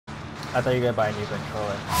I thought you were gonna buy a new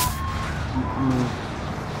controller.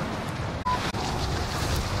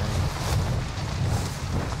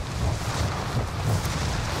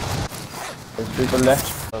 There's people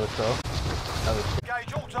left. Oh, let's go. Oh, shit.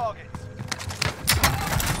 Engage all targets.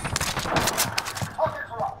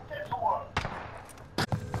 Targets are up. Get to work.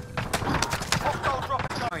 Hostile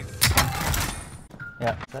dropping down.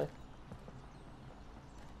 Yeah, safe.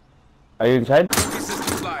 Are you inside?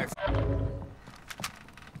 Systems live.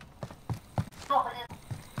 Dropping in.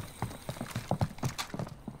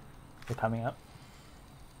 They're coming up.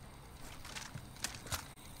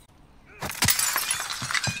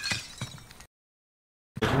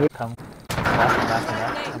 Come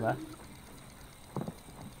back. Come back.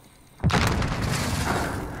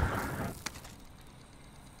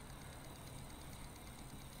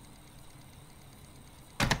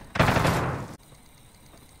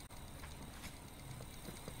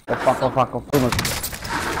 Oh, fuck.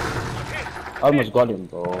 Almost got him,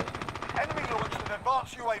 bro. Enemy launched an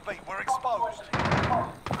advanced UAV. We're exposed.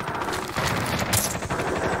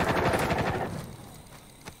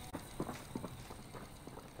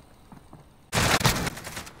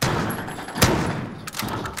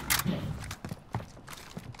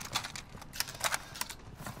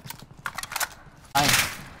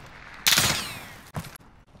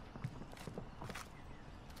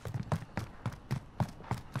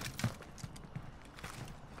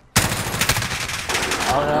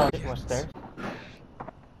 Oh no, it was there.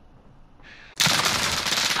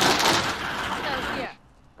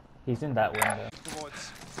 He's in that window.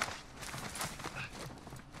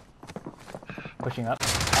 Pushing up.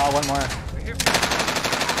 Oh, one more.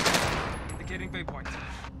 Indicating waypoint.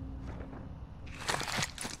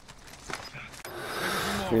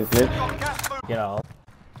 He's lit. Get all.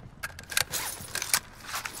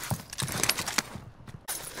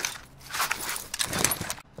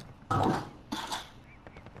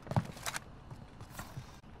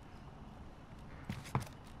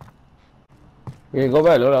 You can go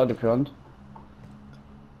by load out if you want.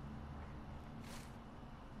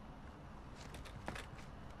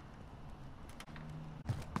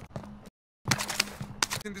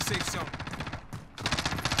 In the safe zone.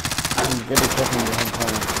 I'm getting shot in behind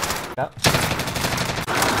corner. Yep.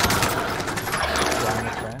 Flying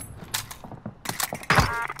this way.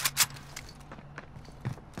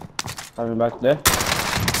 Coming back there.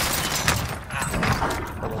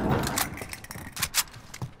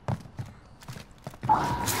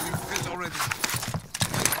 Already.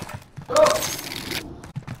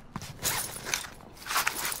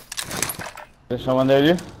 There's someone there,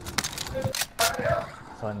 you?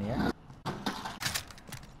 Someone here.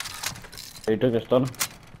 He took a stun.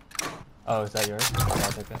 Oh, is that yours? Oh,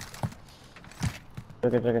 I'll take it.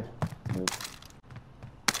 Take it.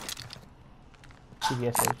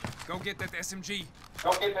 CBSH. Go get that SMG.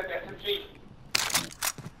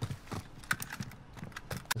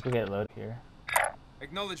 Let's go get load here.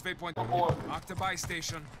 Acknowledge waypoint. Mark the buy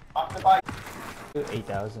station.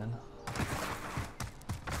 8,000.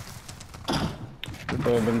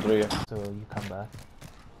 People have been through you. So you come back.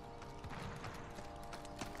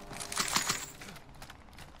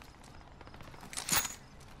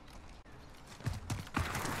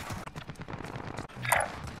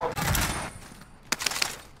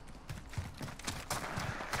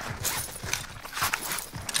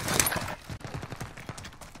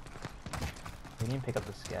 We need to pick up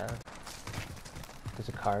the scav. There's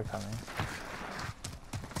a car coming.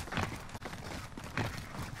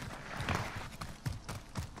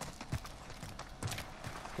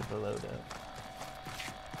 Get the load out.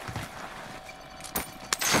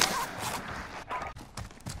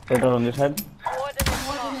 Right on this side.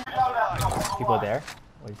 People there?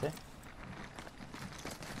 What do you say?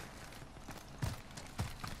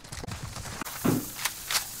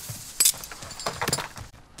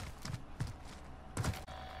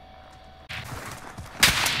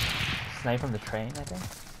 Snipe from the train, I think.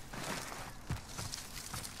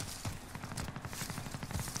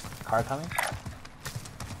 Car coming?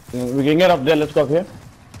 We can get up there, let's go up here.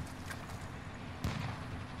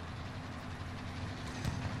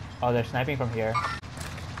 Oh, they're sniping from here.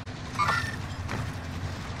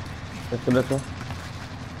 Let's go.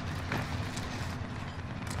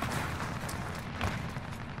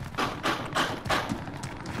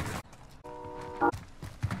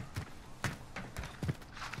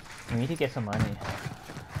 We need to get some money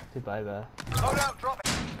to buy back. Load out, drop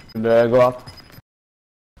it. Go up.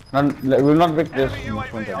 We will not break this. Enemy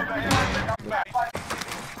UAV overhead.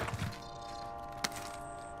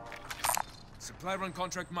 Supply run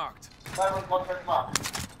contract marked.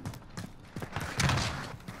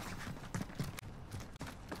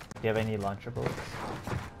 you have any launcher bullets?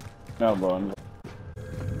 No, bro.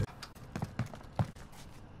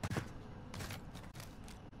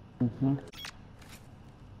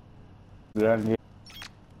 Behind here.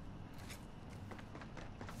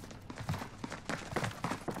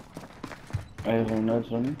 I have someone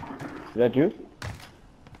else running. Is that you?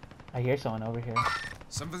 I hear someone over here.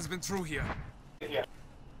 Something's been through here.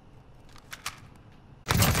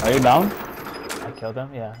 Are you down? I killed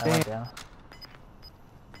him? Yeah, I went down.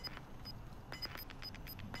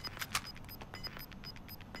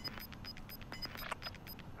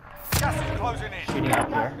 Gas is closing in. Shooting up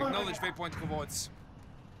here. Acknowledge waypoint coordinates.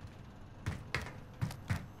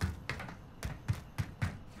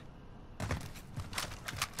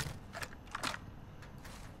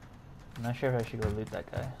 I'm not sure if I should go loot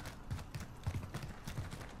that guy.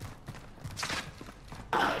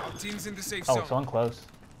 Our team's in the safe Oh, zone. someone close.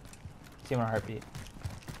 See him on a heartbeat.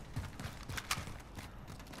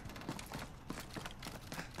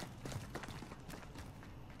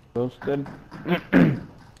 Roasted.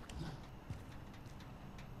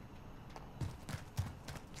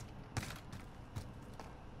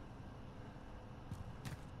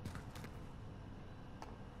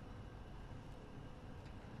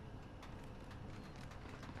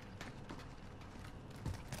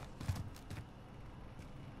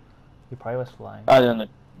 He probably was flying.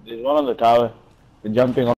 There's one on the tower. They're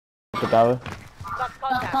jumping on the tower. Got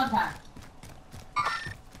contact.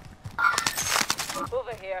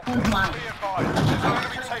 Over here. Be advised, there's an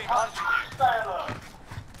enemy team hunting you. Stay alert.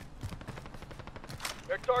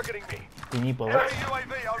 They're targeting me. Do you need bullets? Enemy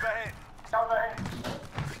UAV overhead.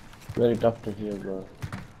 Very tough to hear, bro.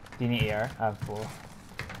 Do you need AR? I have full.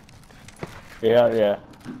 Yeah.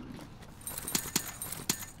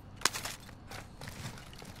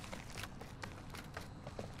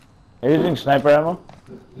 Are you using sniper ammo?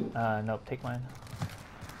 Nope, take mine.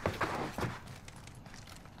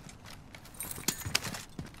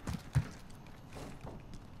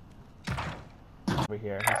 Over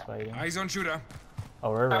here, he's fighting. Eyes on shooter. Oh,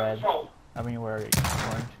 we're red. I mean, we're orange.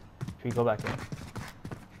 Should we go back in?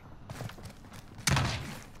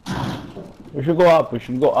 We should go up. I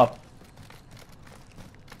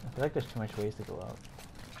feel like there's too much ways to go out.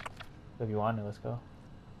 So if you want to, let's go.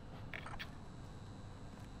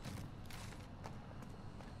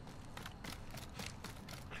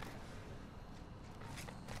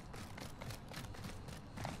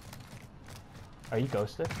 Are you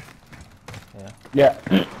ghosted? Yeah. Yeah.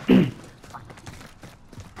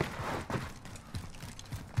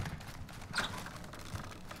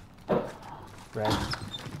 Red.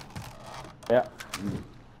 Yeah.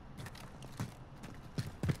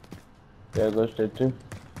 Yeah, ghosted too.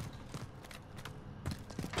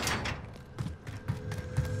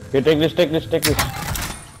 Here, take this. Take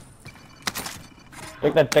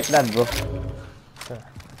that, bro. Sure.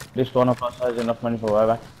 This one of us has enough money for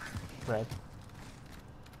buyback. Red.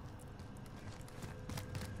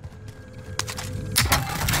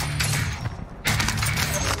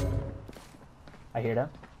 I hear them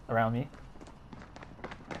around me.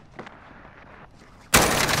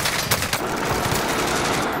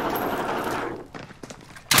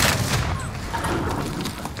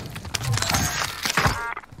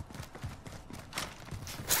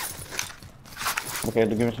 Okay,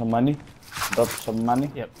 to give me some money. Drop some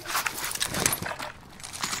money. Yep.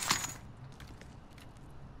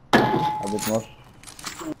 A bit more.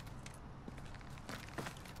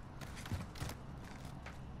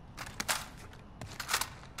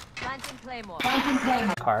 Planting Claymore.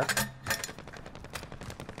 Car.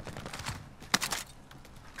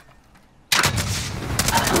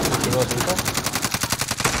 Single vehicle.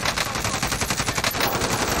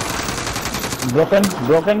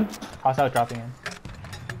 Broken. Hostile dropping in.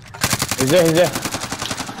 He's there.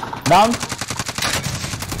 Down.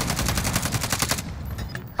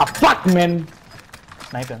 Ah, fuck, man.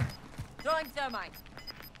 Snipe him. Throwing thermite.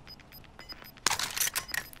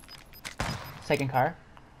 Second car.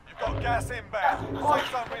 You've got gas inbound.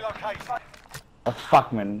 Safe zone relocated. Ah,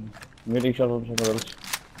 fuck, man. I'm getting shot from somewhere else.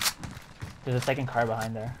 There's a second car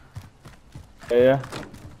behind there. Yeah.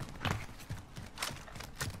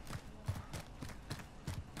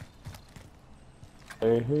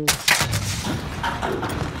 Hey.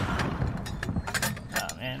 Oh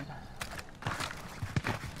man.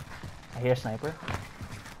 I hear a sniper.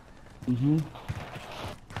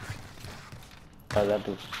 Oh, that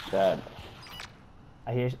is sad.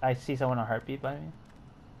 I see someone on heartbeat by me.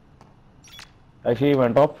 I see him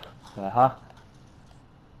on top. Aha.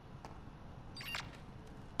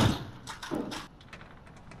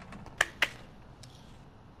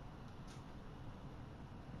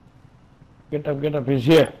 Get up, he's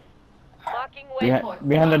here.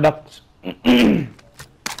 Behind the ducts.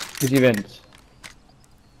 These events.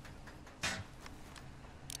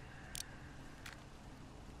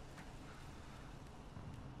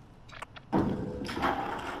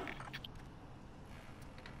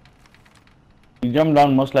 You jump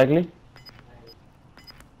down most likely.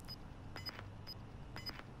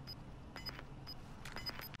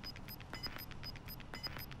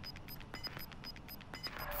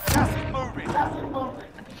 Gas is moving.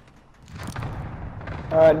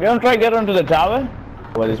 Don't try get onto the tower.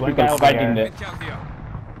 Well, there's one people guy over fighting here. there. Mid-count here.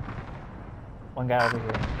 One guy over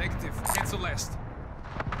here. Negative. Cancel last.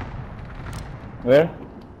 Where?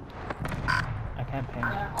 I can't ping.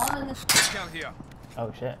 Mid-count here. Oh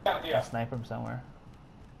shit. I snipe him somewhere.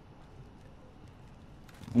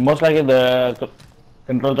 Most likely the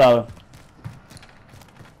control tower.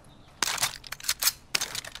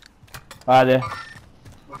 Ah, there.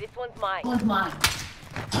 This one's mine.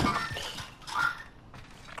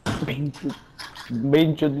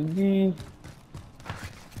 Bench of the.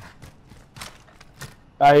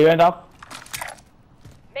 Ah, he went up.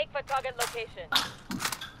 Make for target location.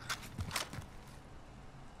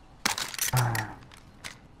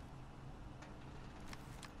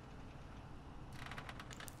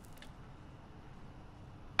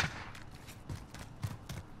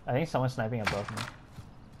 I think someone's sniping above me.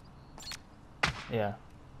 Yeah.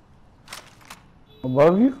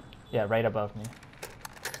 Above you? Yeah, right above me.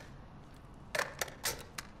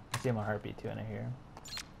 I see him a heartbeat too, and I hear him.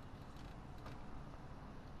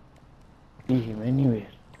 See him anywhere.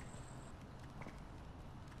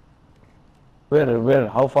 Where?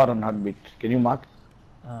 How far on heartbeat? Can you mark?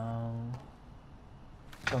 Don't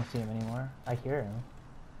see him anymore. I hear him.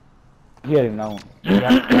 Hear him now.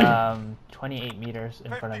 Yep, 28 meters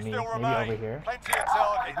in front of 50 me, still maybe remain. over here. Plenty of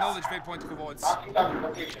targets. Acknowledge waypoint towards.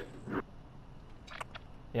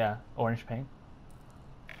 Yeah, orange ping.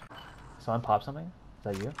 Someone pop something? Is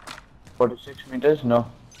that you? 46 meters? No.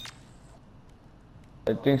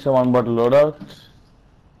 I think someone bought a loadout.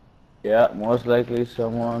 Yeah, most likely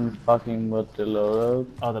someone fucking bought the loadout.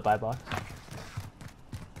 Oh, the buy box.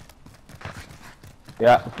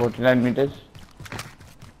 Yeah, 49 meters.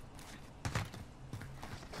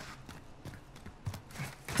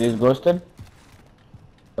 He's ghosted?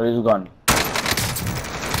 Or he's gone?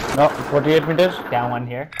 No, 48 meters. Down one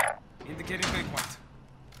here. Indicating waypoint.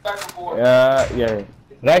 Yeah.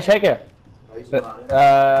 Right है क्या?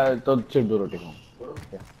 तो सिर्फ 2 रोटी खाऊं.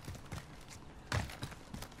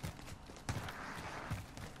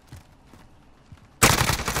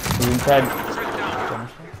 He's inside.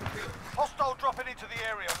 Hostile dropping into the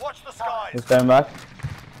area. Watch the skies. This time back.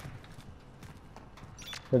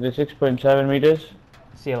 36.7 meters.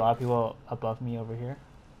 See a lot of people above me over here.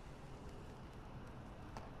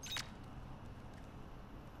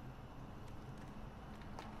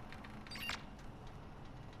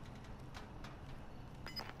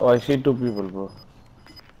 Oh, I see 2 people, bro.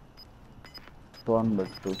 1 but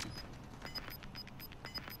 2.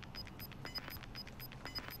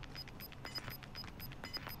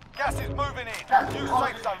 Gas is moving in. New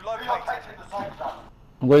safe zone located.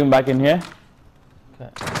 I'm going back in here. Okay.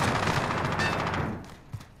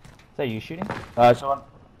 Is that you shooting? Someone.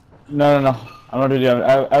 No. I'm not with you.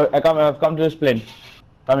 I've come to this plane.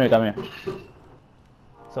 Come here.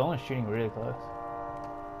 Someone's shooting really close.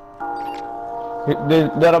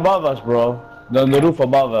 They're above us, bro. They're on the roof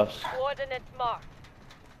above us. Coordinates marked.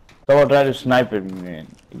 Someone tried to snipe him, man.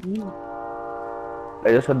 I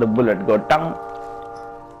just heard the bullet go tang.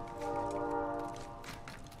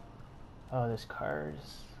 Oh, there's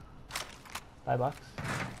cars. Buy box.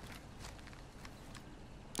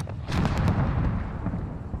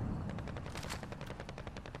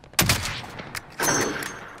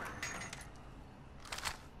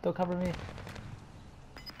 Don't cover me.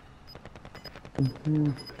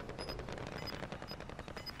 Losing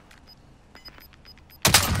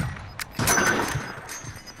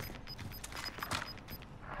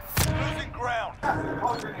ground.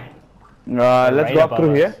 They're Let's right go up above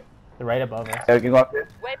through us. here. They're right above us. Yeah, we can go up here.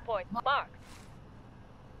 Waypoint marked.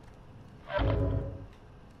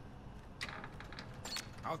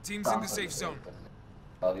 Our team's in the safe zone.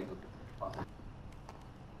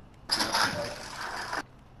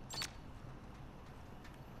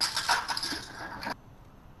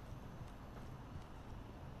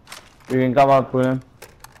 We can come up with him.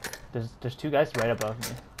 There's 2 guys right above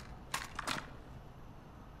me.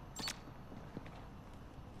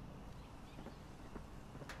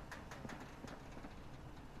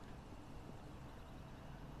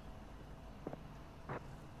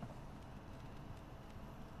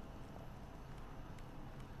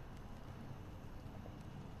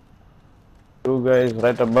 two guys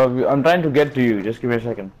right above you. I'm trying to get to you. Just give me a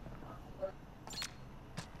second.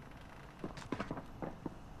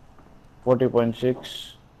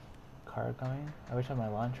 40.6. Car coming. I wish I had my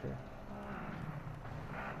launcher.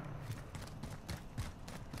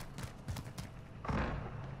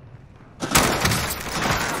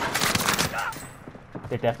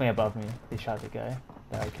 They're definitely above me. They shot the guy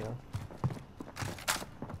that I killed.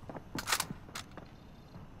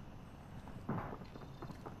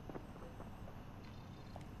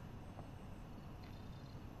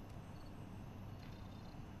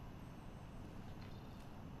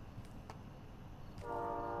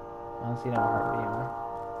 I don't see no heartbeat anymore.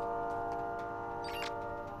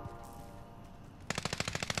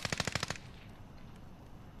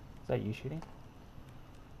 Is that you shooting?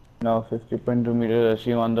 No, 50.2 meters. I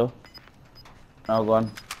see one though. Now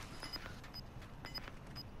gone.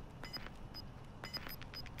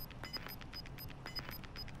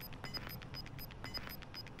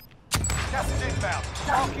 Gas is inbound.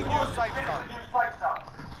 Marking your safe zone.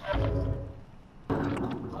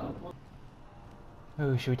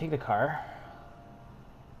 Ooh, should we take the car?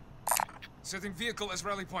 Setting vehicle as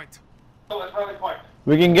rally point.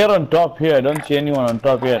 We can get on top here. I don't see anyone on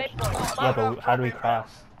top yet. Yeah, but how do we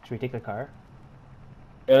cross? Should we take the car?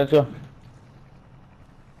 Yeah, let's go.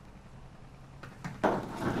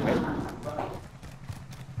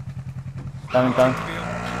 Coming. I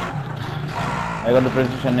got the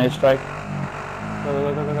precision airstrike. Go.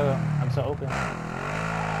 I'm so open.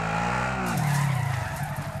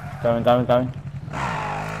 Coming.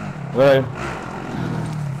 Where are you?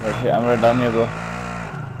 Oh shit, I'm right down here, bro.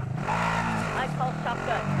 I call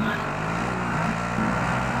shotgun.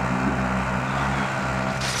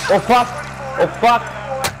 Oh fuck!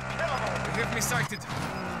 They have me sighted.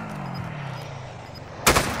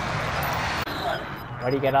 Why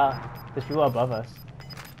do you get off? There's people above us.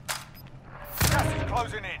 Gas is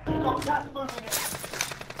closing in.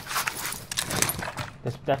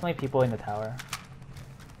 There's definitely people in the tower.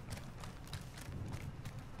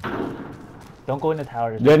 Don't go in the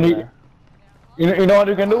tower. there's Then people there. you know what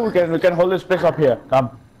we can do? We can hold this place up here.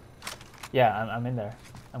 Come. Yeah, I'm in there.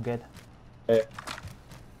 I'm good. Yeah.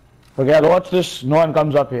 Okay, I'll watch this. No one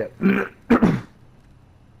comes up here.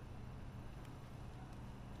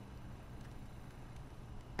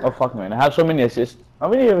 Oh fuck man, I have so many assists. How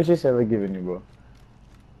many assists have I given you, bro?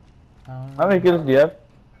 How many kills do you have?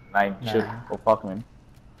 9. Nine. Shit. Oh fuck man.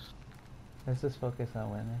 Let's just focus on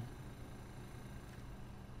winning.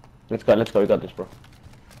 Let's go. We got this, bro.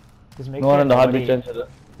 Just make No sure one on the heartbeat nobody, sensor.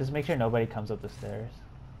 just make sure nobody comes up the stairs.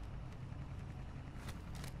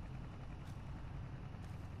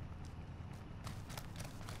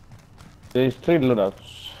 There's 3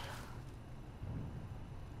 loadouts.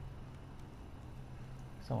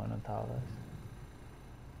 Someone on top of us.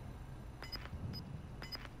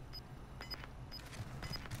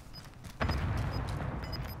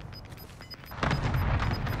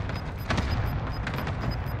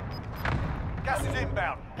 Gas is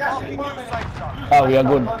inbound. Marking your safe zone. Ah, we are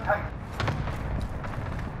good.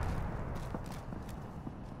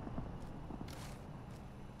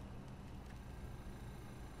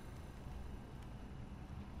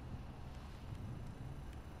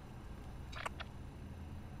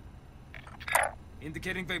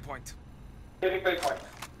 Indicating waypoint.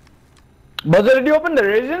 Buzzer, did you open the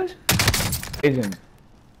raisins?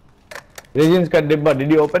 Raisins ka dibba,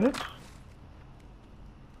 did you open it?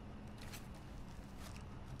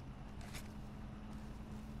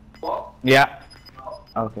 Yeah.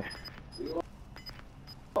 Okay.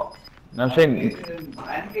 I'm saying.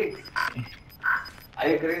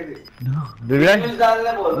 No.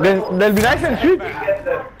 They'll be nice and sweet.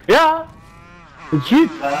 Yeah. It's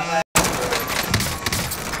sweet.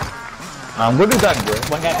 I'm good with that, bro.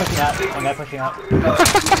 One guy pushing out.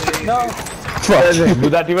 No. Fuck. Do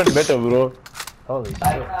that even better, bro. Holy shit.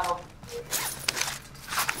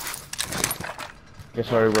 Okay,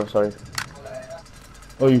 sorry, bro. Sorry.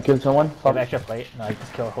 Oh, you killed someone? I have extra plate. No, I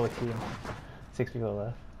just killed a whole team. 6 people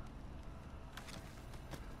left.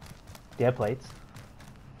 Do you have plates?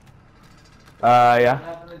 Yeah.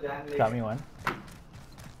 Got me one.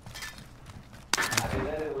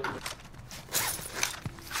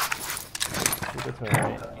 People to our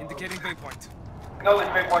right. Indicating waypoint.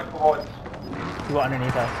 People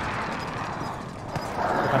underneath us.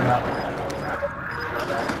 They're coming up.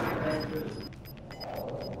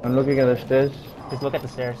 I'm looking at the stairs. Just look at the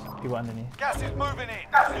stairs. People underneath. Gas is moving in.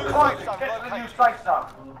 New safe zone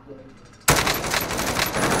located.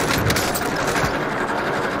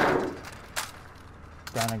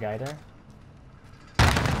 Down a guy there.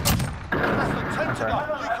 That's the 10 to go.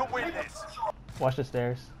 You can win this. Watch the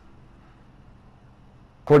stairs.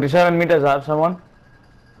 47 meters, I have someone.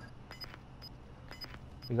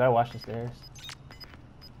 You gotta watch the stairs.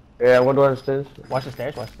 Yeah, what was this? Watch the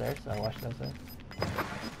stairs, watch the stairs. I watched those stairs.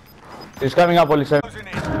 He's coming up, only 7. Closing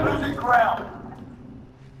in. Losing ground.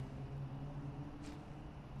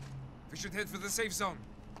 We should head for the safe zone.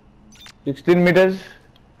 16 meters.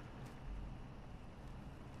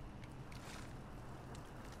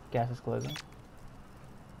 Gas is closing.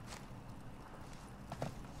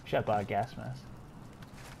 Should have bought a gas mask.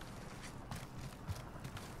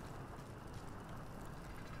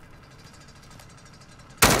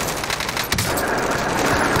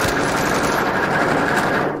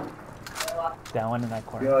 Down one in that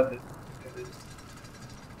corner.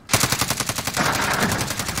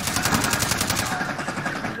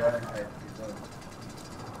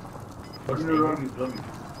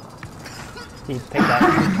 He's picked up.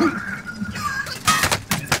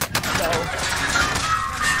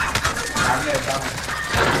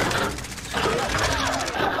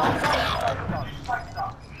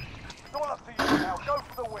 Not up to you now. Go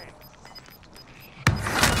for the win.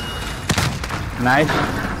 Nice.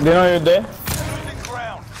 Do you know you're there? Losing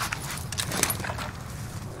ground.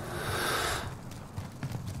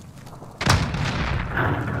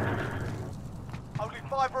 Only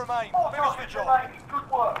 5 remain. Finish the job. Good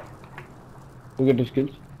work. You get the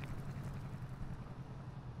skills.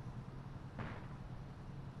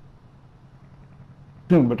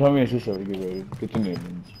 But how many assists have you given? Kitchen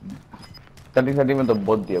 30 में तो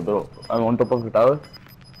बहुत दिया bro. I'm on top of the tower.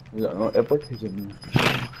 No airport.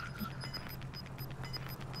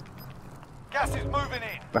 Gas is moving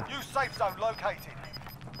in. New safe zone located.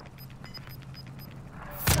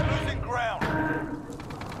 Losing ground.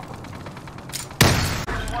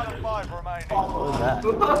 1 of 5 remaining. What was that?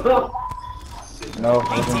 No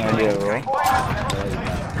fucking idea, bro.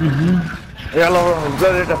 Yeah, no,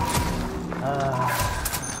 got it.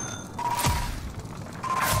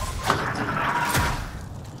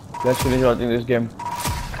 Let's finish watching this game.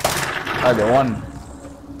 Ah, they won.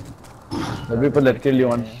 The people that kill you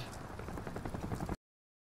once.